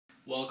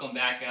Welcome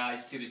back,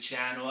 guys, to the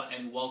channel,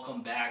 and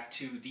welcome back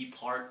to the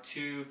part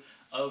 2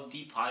 of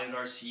the Pilot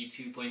RC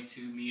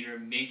 2.2 meter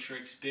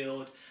matrix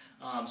build.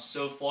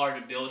 So far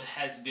the build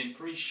has been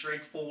pretty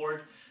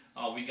straightforward.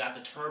 We got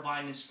the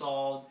turbine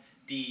installed,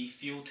 the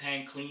fuel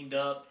tank cleaned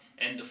up,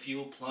 and the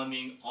fuel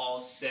plumbing all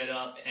set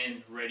up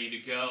and ready to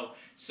go.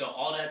 So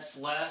all that's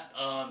left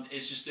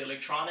is just the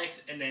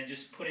electronics, and then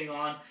just putting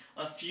on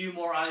a few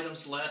more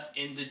items left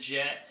in the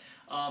jet.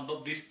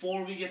 But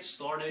before we get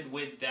started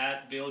with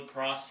that build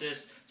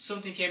process,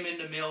 something came in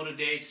the mail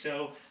today,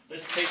 so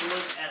let's take a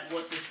look at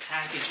what this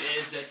package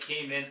is that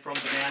came in from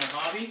Banana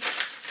Hobby.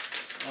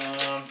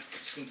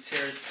 Just going to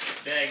tear this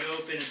bag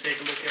open and take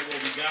a look at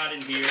what we got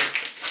in here.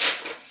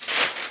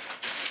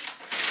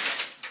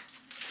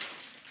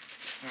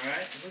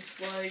 Alright,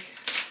 looks like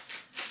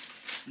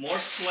more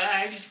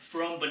swag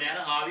from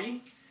Banana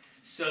Hobby.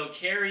 So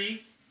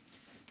Carrie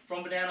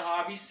from Banana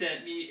Hobby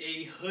sent me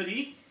a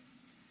hoodie.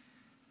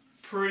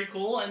 Pretty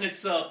cool, and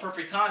it's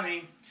perfect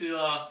timing to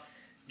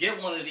get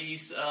one of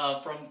these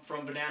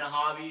from Banana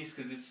Hobbies,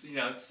 because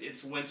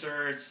it's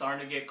winter, it's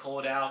starting to get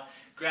cold out.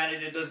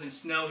 Granted, it doesn't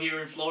snow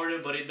here in Florida,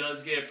 but it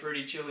does get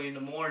pretty chilly in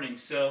the morning.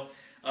 So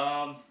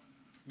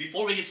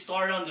before we get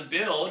started on the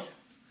build,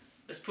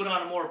 let's put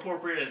on a more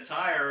appropriate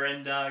attire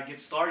and get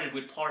started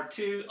with part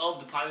 2 of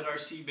the Pilot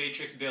RC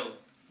matrix build.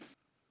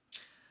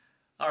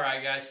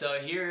 Alright guys, so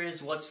here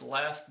is what's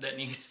left that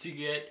needs to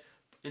get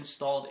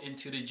installed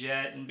into the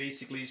jet, and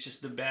basically it's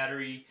just the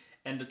battery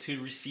and the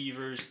 2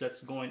 receivers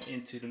that's going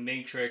into the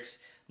matrix.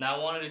 Now I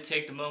wanted to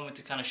take the moment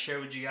to kind of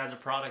share with you guys a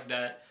product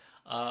that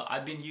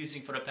I've been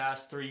using for the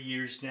past 3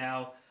 years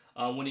now.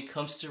 When it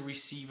comes to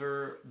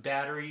receiver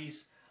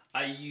batteries,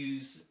 I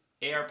use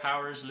AR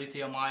Power's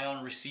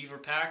lithium-ion receiver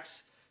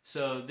packs.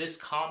 So this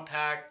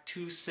compact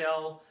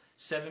 2-cell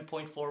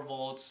 7.4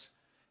 volts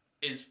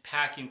is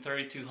packing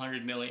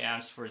 3200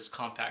 milliamps for its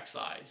compact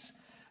size.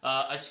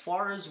 As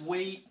far as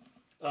weight,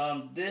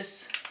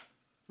 this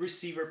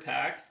receiver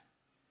pack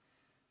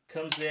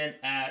comes in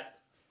at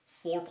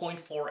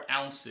 4.4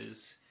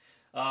 ounces.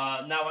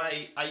 Now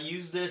I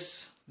use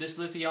this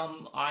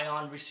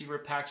lithium-ion receiver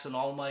packs on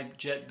all my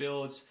jet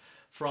builds,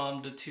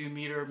 from the 2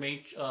 meter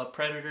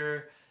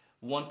Predator,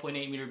 1.8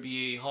 meter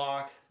BA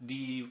Hawk,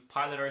 the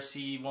Pilot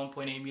RC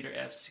 1.8 meter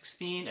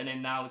F16, and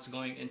then now it's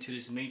going into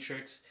this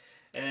matrix.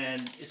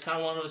 And it's kind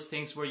of one of those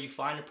things where you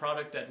find a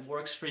product that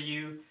works for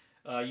you,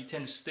 you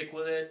tend to stick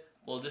with it.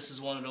 Well, this is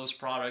one of those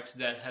products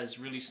that has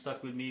really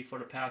stuck with me for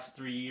the past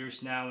 3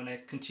 years now, and I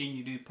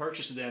continue to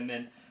purchase them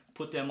and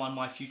put them on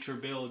my future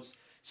builds.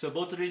 So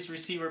both of these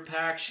receiver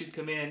packs should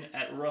come in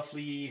at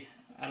roughly,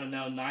 I don't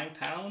know, 9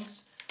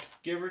 pounds,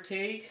 give or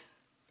take,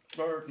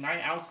 or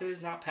 9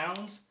 ounces, not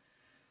pounds.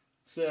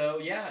 So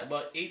yeah,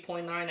 about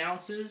 8.9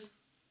 ounces.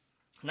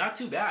 Not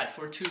too bad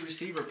for 2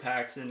 receiver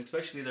packs, and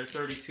especially they're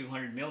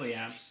 3200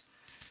 milliamps.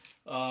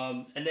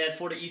 And then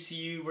for the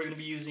ECU, we're going to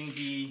be using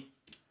the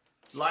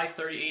Live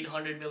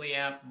 3800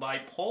 milliamp by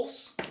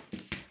Pulse.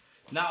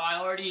 Now I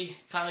already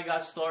kind of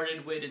got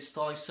started with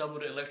installing some of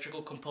the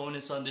electrical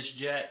components on this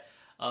jet,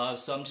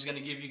 so I'm just going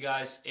to give you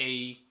guys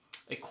a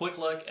quick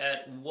look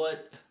at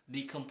what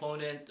the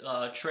component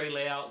tray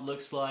layout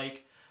looks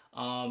like,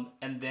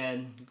 and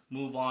then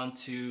move on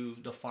to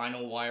the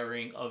final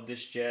wiring of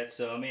this jet.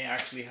 So I may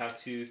actually have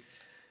to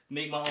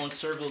make my own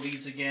servo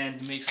leads again,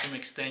 make some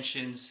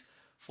extensions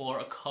for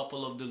a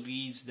couple of the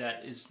leads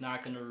that is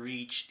not going to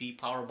reach the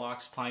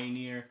Powerbox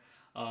Pioneer,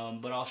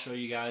 but I'll show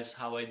you guys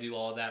how I do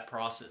all that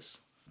process.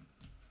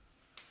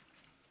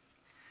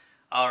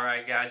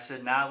 Alright guys, so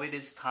now it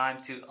is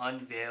time to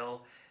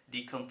unveil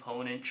the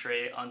component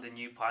tray on the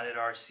new Pilot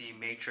RC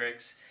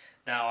matrix.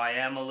 Now I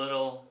am a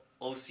little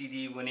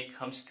OCD when it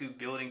comes to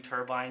building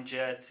turbine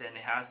jets, and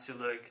it has to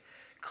look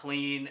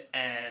clean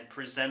and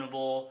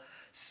presentable,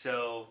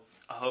 so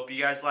I hope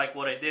you guys like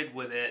what I did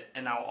with it,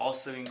 and I'll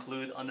also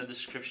include on the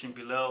description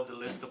below the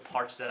list of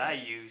parts that I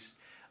used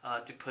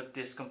to put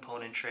this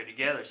component tray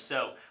together.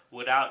 So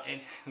without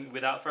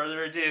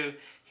further ado,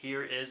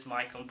 here is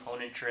my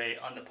component tray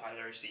on the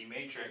Pilot RC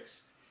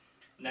matrix.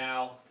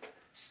 Now,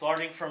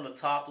 starting from the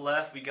top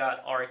left, we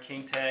got our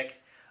KingTech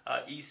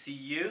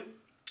ECU.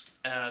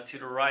 To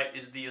the right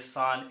is the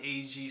Asan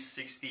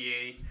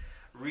AG68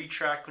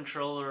 retract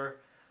controller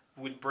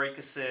with brake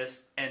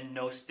assist and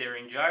no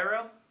steering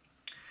gyro,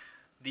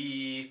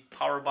 the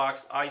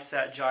Powerbox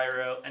iSat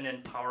gyro, and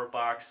then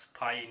Powerbox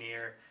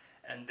Pioneer,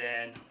 and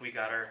then we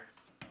got our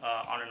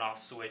on and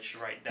off switch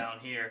right down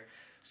here.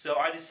 So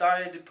I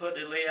decided to put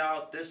the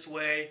layout this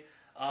way,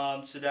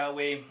 so that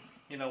way,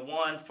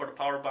 one, for the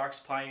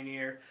Powerbox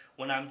Pioneer,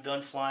 when I'm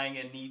done flying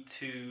and need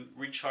to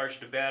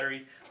recharge the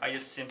battery, I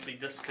just simply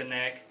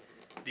disconnect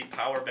the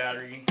power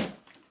battery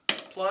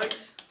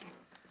plugs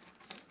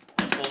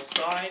on both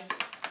sides,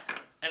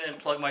 and then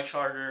plug my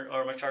charger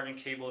or my charging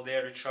cable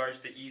there to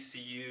charge the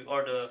ECU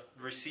or the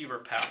receiver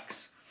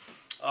packs.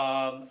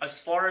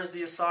 As far as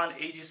the Asan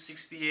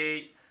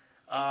AG68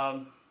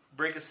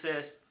 brake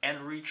assist and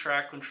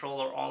retract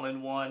controller all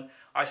in one,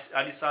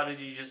 I decided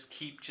to just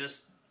keep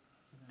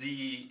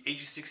the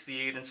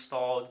AG68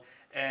 installed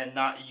and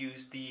not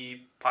use the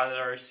Pilot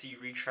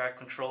RC retract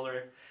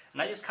controller.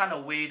 And I just kind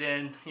of weighed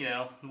in, you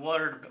know,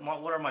 what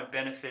are my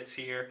benefits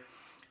here.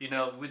 You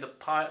know, with the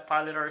Pilot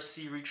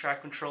RC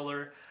retract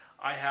controller,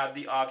 I have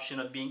the option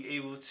of being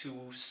able to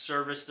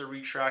service the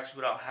retracts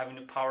without having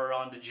to power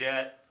on the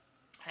jet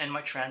and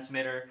my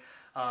transmitter.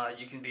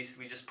 You can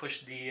basically just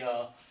push the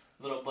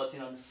little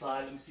button on the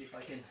side. Let me see if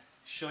I can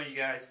show you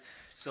guys.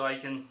 So I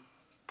can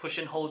push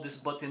and hold this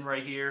button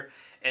right here,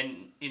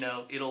 and you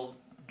know, it'll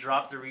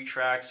drop the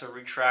retracts or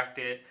retract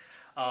it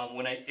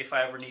if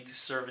I ever need to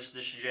service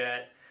this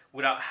jet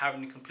without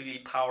having to completely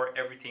power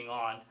everything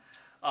on.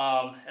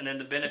 And then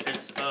the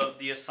benefits of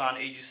the Asan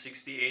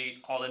AG68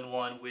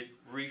 all-in-one with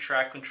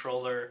retract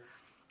controller,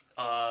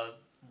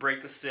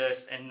 brake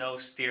assist, and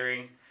nose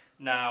steering.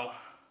 Now,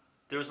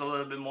 there's a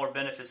little bit more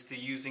benefits to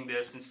using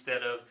this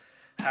instead of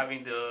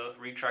having the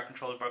retract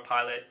controller by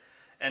Pilot,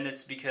 and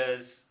it's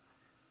because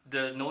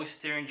the nose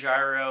steering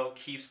gyro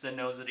keeps the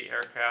nose of the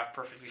aircraft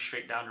perfectly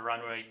straight down the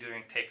runway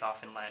during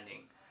takeoff and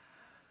landing.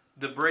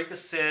 The brake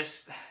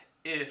assist,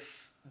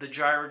 if the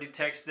gyro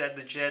detects that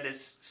the jet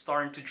is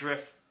starting to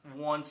drift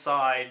one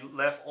side,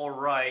 left or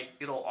right,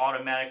 it'll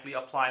automatically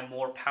apply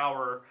more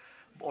power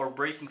or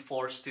braking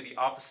force to the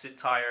opposite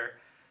tire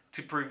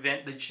to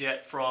prevent the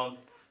jet from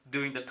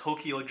doing the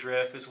Tokyo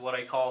drift, is what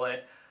I call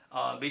it.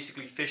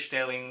 Basically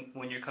fishtailing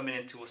when you're coming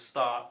into a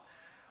stop.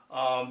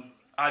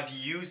 I've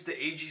used the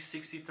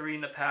AG63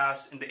 in the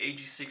past and the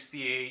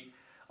AG68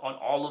 on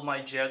all of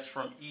my jets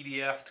from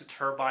EDF to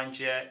turbine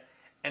jet,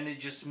 and it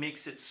just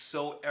makes it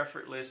so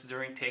effortless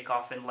during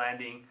takeoff and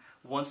landing.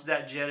 Once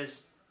that jet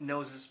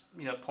nose is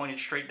pointed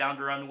straight down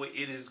the runway,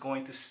 it is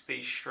going to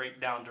stay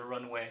straight down the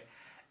runway.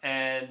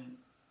 And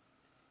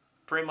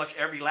pretty much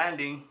every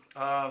landing,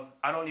 I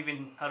don't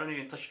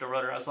even touch the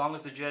rudder. As long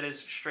as the jet is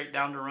straight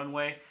down the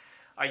runway,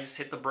 I just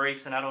hit the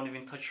brakes and I don't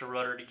even touch the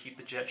rudder to keep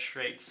the jet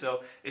straight.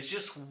 So it's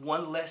just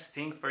one less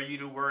thing for you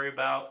to worry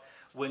about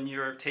when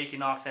you're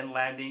taking off and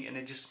landing, and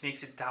it just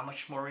makes it that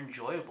much more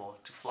enjoyable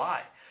to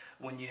fly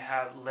when you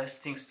have less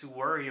things to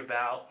worry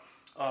about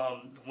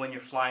when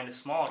you're flying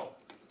this model.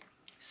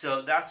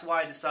 So that's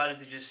why I decided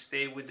to just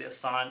stay with the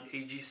Asan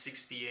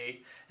AG68,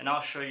 and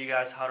I'll show you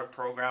guys how to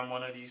program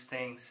one of these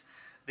things.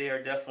 They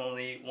are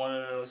definitely one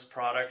of those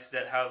products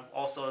that have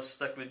also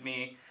stuck with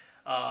me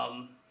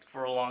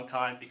for a long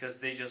time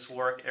because they just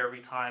work every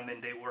time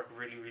and they work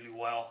really, really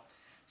well.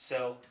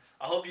 So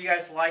I hope you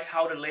guys like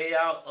how the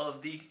layout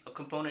of the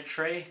component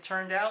tray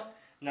turned out.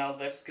 Now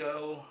let's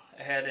go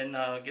ahead and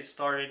get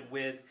started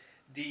with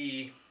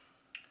the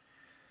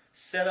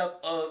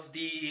setup of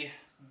the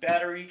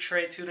battery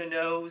tray to the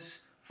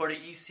nose for the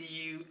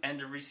ECU and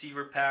the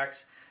receiver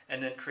packs,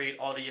 and then create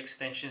all the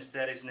extensions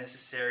that is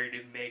necessary to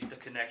make the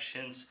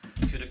connections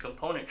to the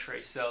component tray.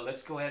 So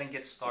let's go ahead and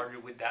get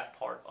started with that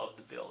part of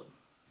the build.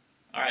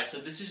 Alright, so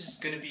this is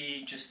going to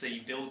be just a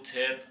build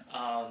tip,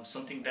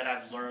 something that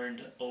I've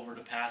learned over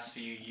the past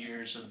few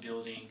years of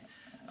building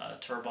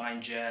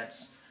turbine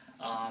jets.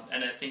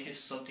 And I think it's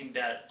something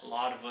that a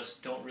lot of us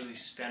don't really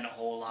spend a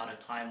whole lot of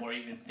time or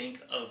even think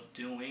of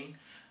doing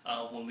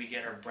when we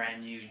get our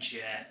brand new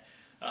jet.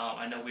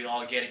 I know we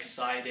all get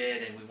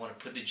excited and we want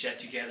to put the jet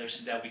together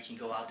so that we can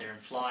go out there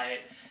and fly it,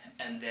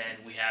 and then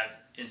we have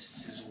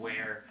instances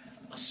where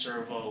a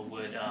servo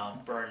would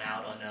burn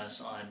out on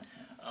us on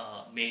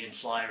maiden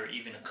flight or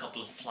even a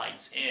couple of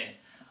flights in.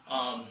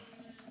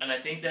 And I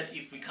think that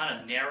if we kind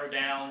of narrow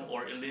down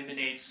or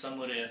eliminate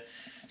some of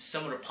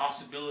the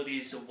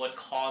possibilities of what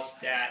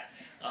caused that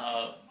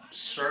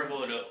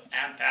servo to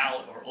amp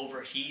out or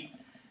overheat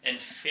and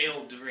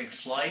fail during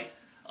flight,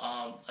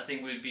 I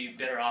think we'd be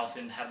better off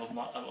and have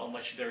a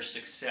much better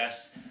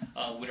success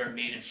with our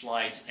maiden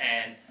flights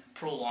and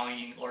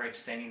prolonging or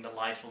extending the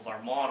life of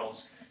our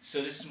models.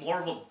 So this is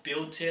more of a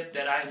build tip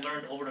that I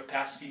learned over the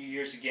past few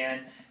years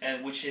again,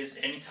 and which is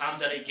anytime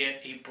that I get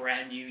a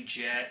brand new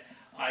jet,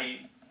 I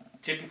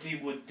typically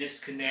would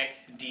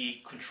disconnect the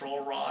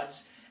control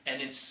rods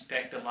and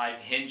inspect the live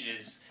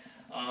hinges.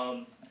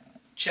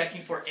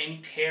 Checking for any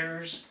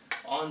tears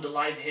on the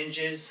live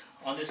hinges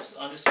on this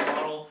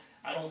model.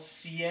 I don't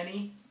see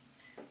any.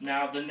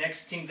 Now the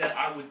next thing that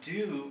I would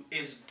do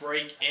is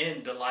break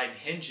in the live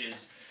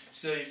hinges.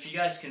 So if you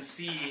guys can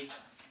see,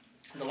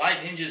 the live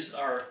hinges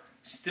are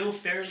still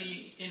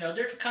fairly,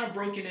 they're kind of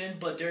broken in,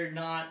 but they're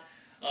not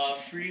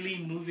freely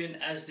moving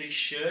as they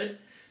should.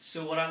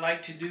 So what I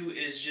like to do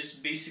is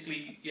just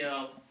basically,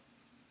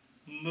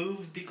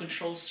 move the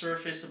control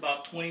surface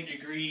about 20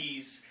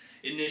 degrees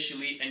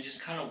initially and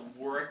just kind of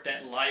work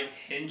that live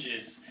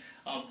hinges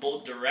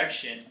both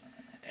direction.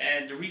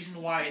 And the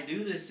reason why I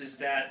do this is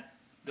that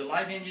the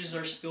live hinges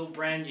are still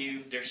brand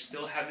new, they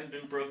still haven't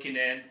been broken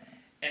in,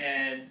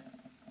 and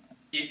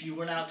if you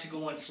went out to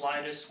go and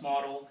fly this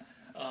model,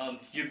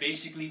 you're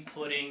basically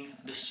putting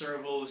the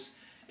servos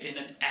in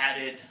an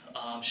added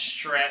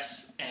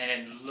stress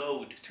and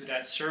load to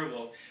that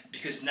servo,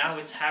 because now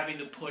it's having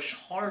to push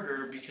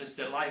harder because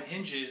the live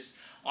hinges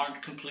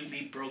aren't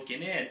completely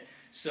broken in.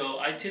 So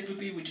I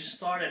typically would just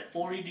start at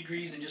 40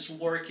 degrees and just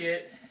work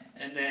it,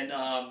 and then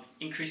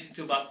increase it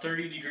to about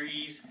 30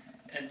 degrees,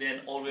 and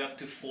then all the way up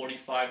to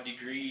 45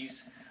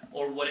 degrees,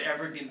 or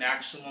whatever the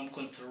maximum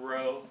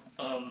throw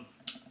on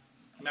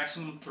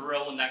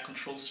that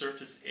control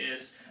surface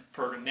is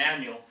per the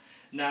manual.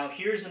 Now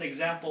here's an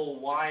example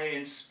why I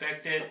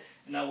inspected,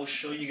 and I will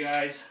show you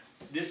guys.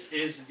 This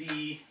is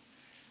the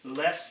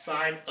left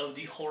side of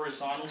the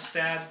horizontal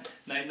stab.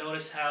 And I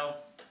notice how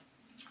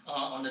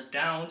on the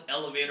down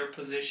elevator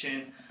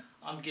position,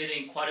 I'm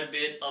getting quite a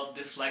bit of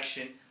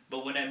deflection,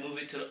 but when I move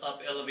it to the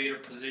up elevator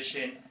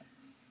position,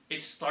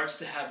 it starts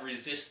to have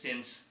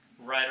resistance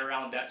right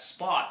around that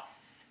spot.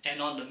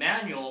 And on the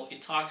manual,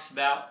 it talks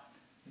about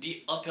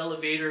the up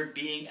elevator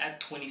being at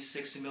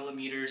 26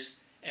 millimeters,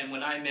 and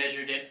when I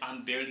measured it,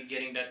 I'm barely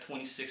getting that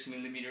 26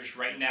 millimeters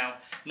right now.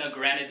 Now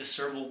granted, the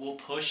servo will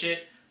push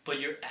it, but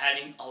you're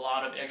adding a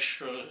lot of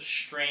extra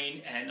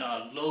strain and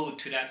load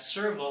to that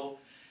servo,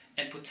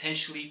 and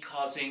potentially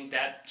causing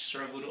that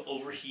servo to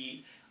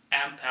overheat,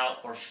 amp out,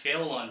 or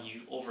fail on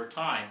you over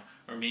time,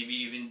 or maybe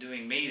even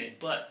doing maiden.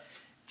 But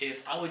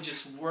if I would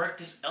just work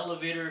this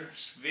elevator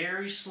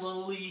very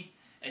slowly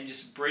and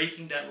just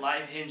breaking that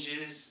live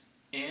hinges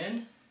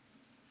in,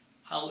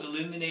 I'll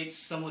eliminate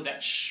some of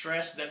that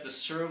stress that the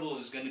servo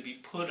is going to be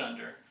put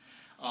under,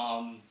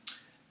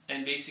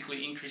 and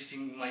basically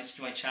increasing my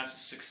chance of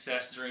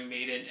success during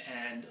maiden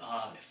and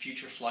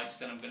future flights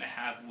that I'm going to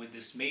have with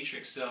this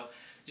matrix. So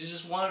it's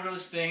just one of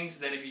those things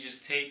that if you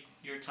just take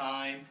your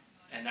time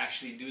and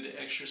actually do the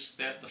extra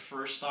step the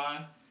first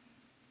time,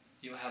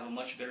 you'll have a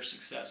much better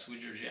success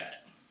with your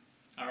jet.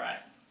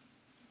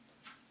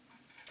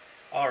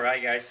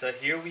 Alright guys, so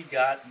here we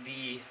got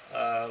the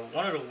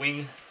one of the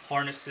wing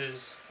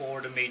harnesses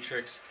for the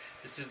matrix.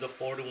 This is the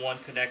 4-to-1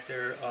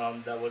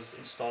 connector that was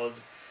installed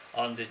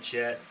on the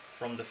jet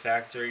from the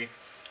factory.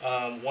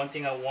 One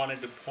thing I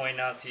wanted to point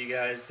out to you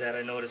guys that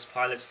I noticed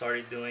pilots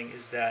started doing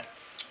is that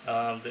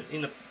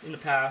in the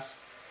past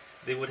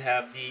they would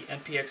have the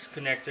MPX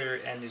connector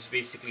and just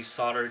basically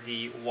solder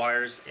the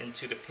wires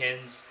into the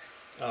pins.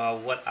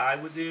 What I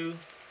would do,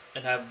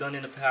 and have done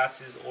in the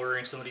past, is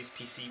ordering some of these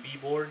PCB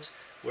boards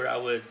where I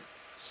would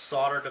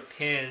solder the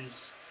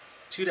pins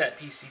to that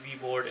PCB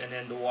board and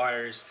then the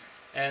wires.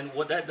 And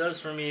what that does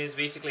for me is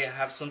basically I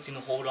have something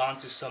to hold on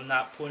to, so I'm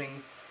not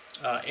putting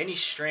any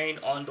strain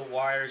on the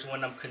wires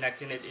when I'm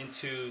connecting it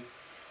into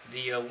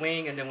the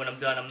wing, and then when I'm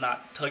done, I'm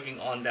not tugging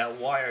on that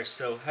wire.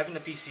 So having the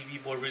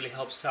PCB board really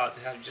helps out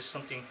to have just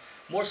something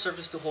more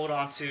surface to hold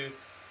on to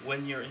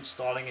when you're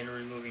installing and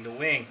removing the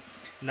wing.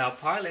 Now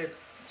Pilot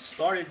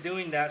started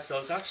doing that, so I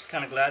was actually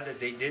kind of glad that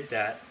they did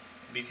that,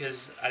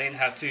 because I didn't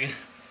have to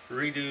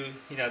redo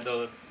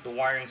the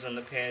wirings on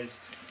the pins,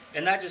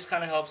 and that just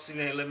kind of helps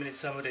eliminate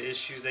some of the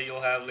issues that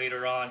you'll have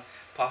later on,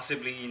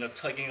 possibly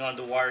tugging on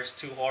the wires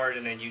too hard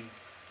and then you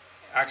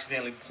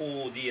accidentally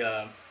pull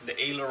the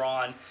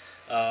aileron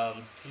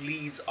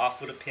leads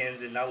off of the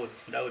pins, and that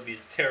would be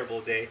a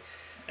terrible day.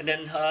 And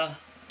then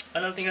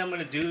another thing I'm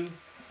going to do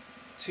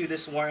to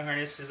this wire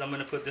harness is I'm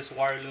going to put this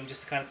wire loom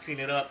just to kind of clean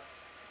it up,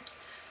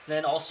 and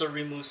then also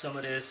remove some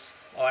of this.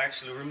 I'll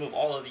actually remove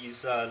all of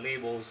these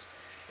labels,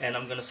 and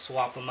I'm going to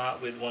swap them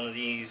out with one of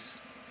these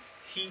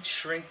heat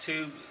shrink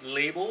tube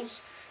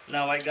labels.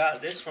 Now I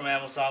got this from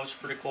Amazon, which is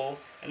pretty cool,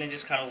 and it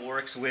just kind of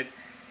works with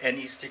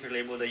any sticker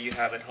label that you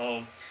have at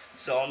home.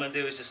 So all I'm going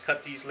to do is just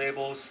cut these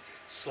labels,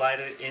 slide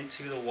it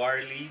into the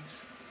wire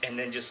leads, and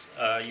then just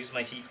use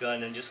my heat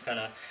gun and just kind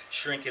of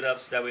shrink it up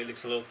so that way it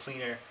looks a little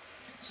cleaner.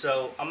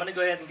 So I'm going to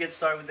go ahead and get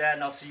started with that,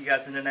 and I'll see you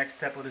guys in the next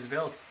step of this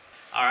build.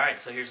 Alright,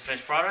 so here's the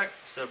finished product.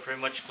 So pretty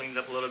much cleaned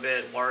up a little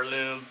bit, wire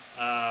loom,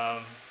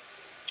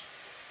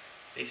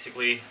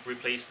 basically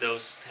replaced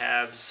those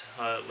tabs,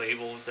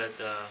 labels that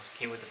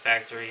came with the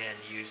factory,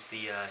 and used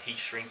the heat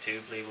shrink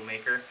tube label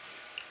maker.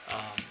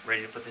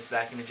 Ready to put this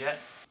back in the jet.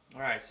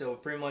 Alright, so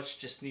pretty much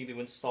just need to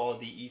install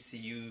the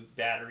ECU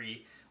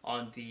battery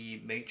on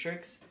the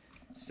matrix.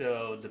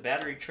 So the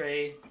battery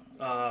tray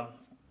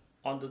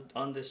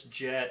on this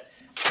jet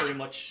pretty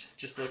much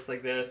just looks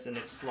like this, and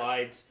it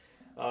slides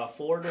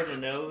forward of the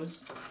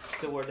nose.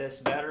 So where this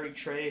battery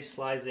tray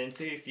slides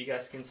into, if you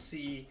guys can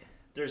see,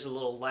 there's a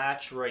little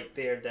latch right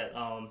there that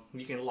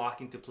you can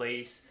lock into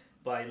place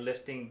by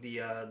lifting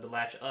the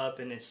latch up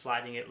and then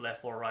sliding it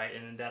left or right,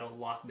 and then that'll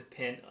lock the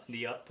pin in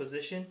the up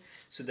position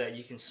so that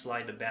you can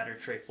slide the battery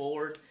tray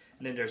forward.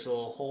 And then there's a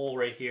little hole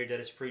right here that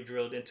is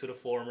pre-drilled into the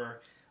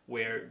former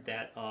where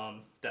that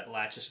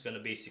latch is going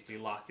to basically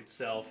lock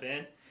itself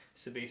in.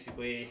 So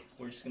basically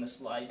we're just going to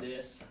slide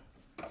this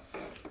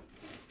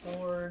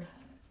forward,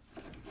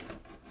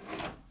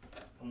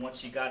 and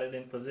once you got it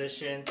in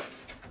position,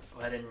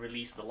 go ahead and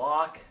release the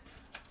lock.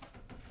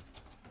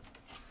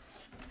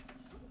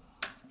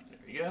 There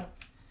we go.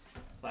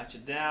 Latch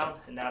it down,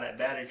 and now that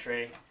battery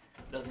tray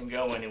doesn't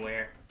go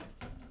anywhere.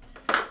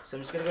 So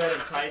I'm just going to go ahead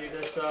and tidy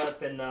this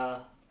up and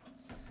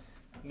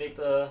make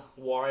the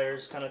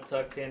wires kind of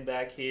tucked in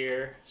back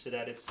here so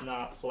that it's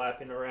not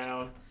flapping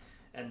around,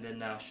 and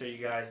then I'll show you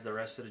guys the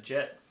rest of the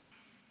jet.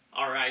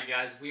 Alright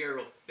guys, we are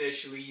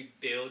officially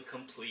build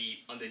complete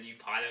on the new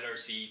Pilot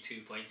RC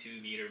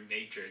 2.2 meter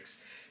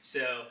matrix.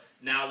 So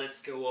now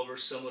let's go over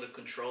some of the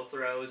control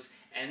throws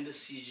and the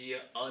CG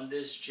on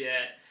this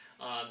jet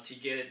to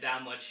get it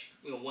that much,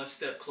 one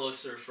step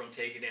closer from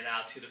taking it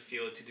out to the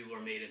field to do our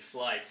maiden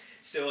flight.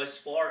 So as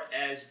far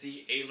as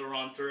the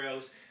aileron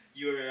throws,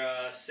 you're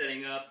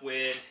setting up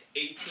with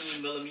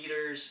 18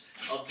 millimeters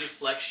of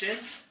deflection.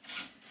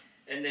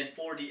 And then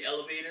for the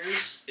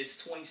elevators, it's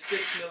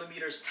 26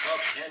 millimeters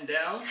up and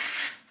down.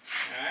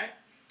 All right.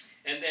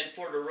 And then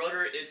for the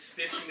rotor, it's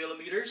 50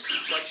 millimeters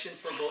deflection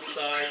for both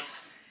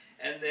sides.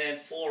 And then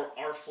for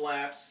our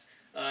flaps,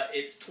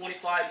 it's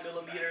 25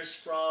 millimeters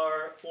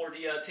for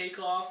the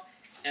takeoff,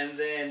 and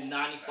then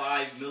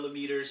 95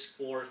 millimeters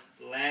for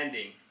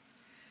landing.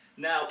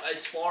 Now,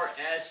 as far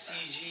as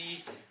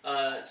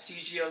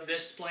CG of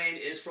this plane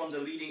is from the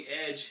leading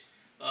edge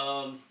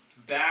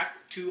back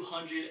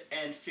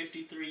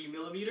 253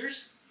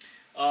 millimeters.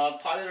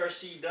 Pilot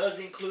RC does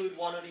include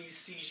one of these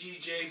CG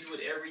jigs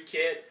with every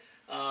kit,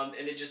 and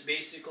it just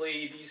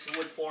basically these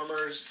wood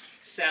formers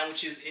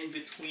sandwiches in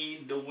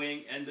between the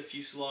wing and the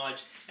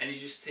fuselage, and you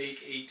just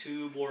take a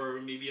tube or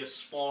maybe a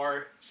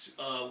spar,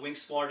 wing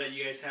spar that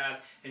you guys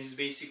have, and just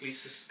basically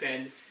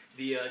suspend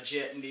the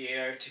jet in the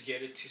air to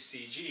get it to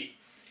CG.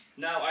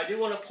 Now, I do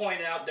want to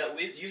point out that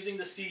with using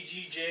the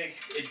CG jig,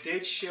 it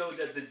did show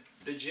that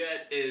the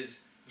jet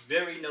is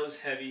very nose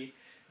heavy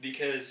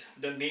because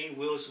the main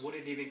wheels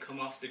wouldn't even come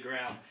off the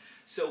ground.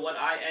 So what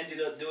I ended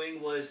up doing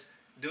was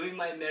doing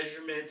my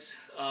measurements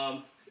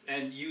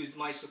and used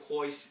my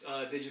Sequoia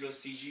digital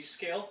CG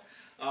scale,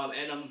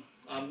 and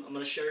I'm going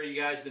to share you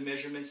guys the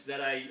measurements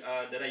that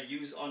I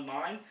use on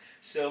mine.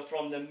 So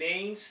from the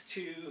mains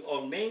to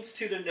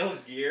the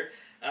nose gear,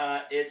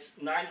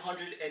 it's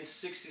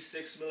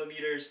 966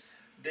 millimeters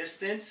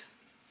distance.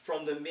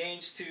 From the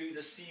mains to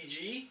the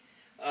CG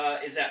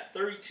is at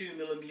 32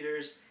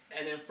 millimeters,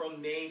 and then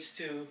from mains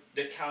to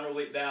the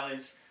counterweight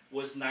balance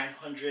was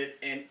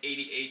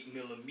 988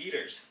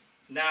 millimeters.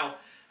 Now,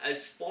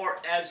 as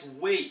far as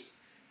weight,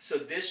 so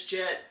this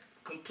jet,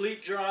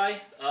 complete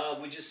dry,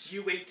 with just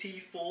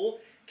UAT full,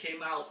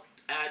 came out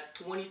at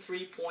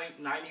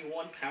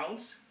 23.91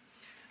 pounds.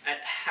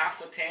 At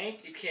half a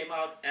tank, it came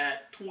out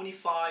at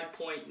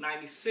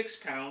 25.96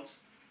 pounds.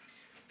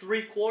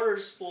 3/4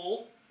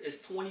 full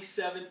is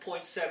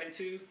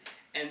 27.72,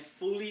 and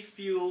fully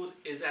fueled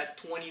is at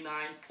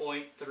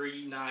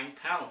 29.39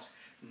 pounds.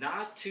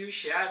 Not too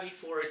shabby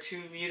for a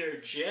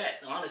 2-meter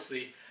jet,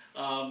 honestly.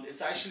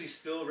 It's actually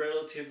still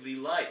relatively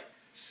light.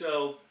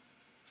 So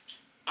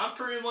I'm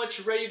pretty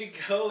much ready to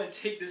go and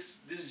take this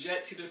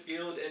jet to the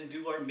field and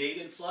do our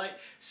maiden flight.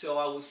 So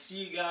I will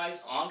see you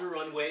guys on the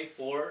runway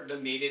for the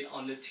maiden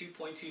on the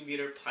 2.2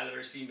 meter Pilot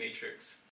RC Matrix.